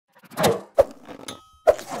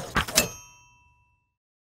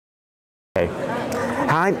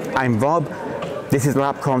Hi, I'm Rob. This is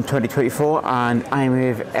LARPCon 2024 and I'm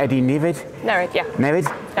with Eddie Nereid. Nereid, yeah. Nereid?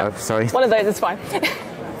 Yep. Oh, sorry. One of those is fine.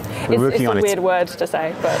 We're working on it. It's a weird word to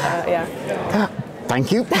say, but yeah.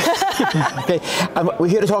 Thank you. Okay, we're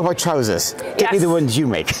here to talk about trousers. Get me the ones you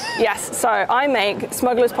make. Yes, so I make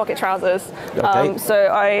smuggler's pocket trousers. Okay.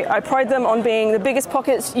 So I pride them on being the biggest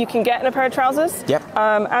pockets you can get in a pair of trousers. Yep.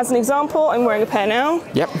 As an example, I'm wearing a pair now.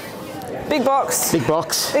 Yep. Big box. Big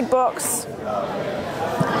box. Big box.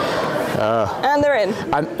 And they're in.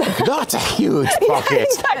 And that's a huge pocket. Yeah,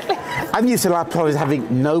 exactly. I'm used to LARP trousers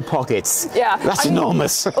having no pockets. Yeah. That's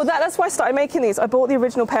enormous. Well, that's why I started making these. I bought the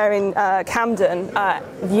original pair in Camden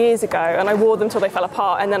years ago, and I wore them till they fell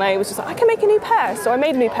apart. And then I was just like, I can make a new pair. So I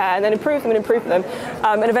made a new pair, and then improved them and improved them.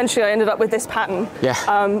 And eventually, I ended up with this pattern. Yeah.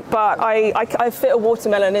 But I fit a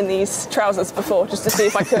watermelon in these trousers before, just to see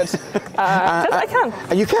if I could. I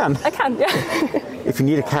can. You can? I can. Yeah. If you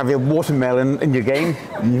need to carry a watermelon in your game,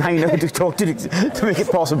 now you know who to talk to make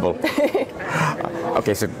it possible.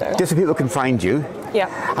 Okay, so just so people can find you, yeah.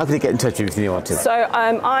 How can they get in touch with you if they want to? So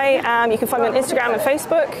you can find me on Instagram and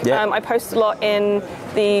Facebook. Yeah. I post a lot in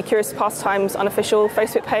the Curious Pastimes unofficial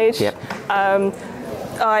Facebook page. Yeah.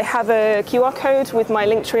 I have a QR code with my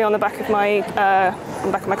link tree on the back of my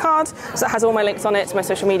card, so it has all my links on it to my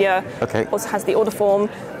social media. Okay. Also has the order form,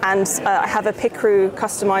 and I have a pick crew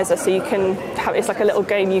customizer, so you can have it's like a little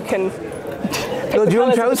game. You can build your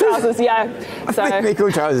own trousers. Yeah. So make your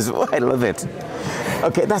own trousers. Oh, I love it.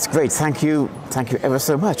 Okay, that's great. Thank you ever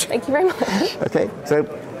so much. Thank you very much. Okay, so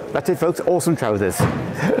that's it, folks. Awesome trousers.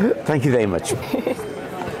 Thank you very much.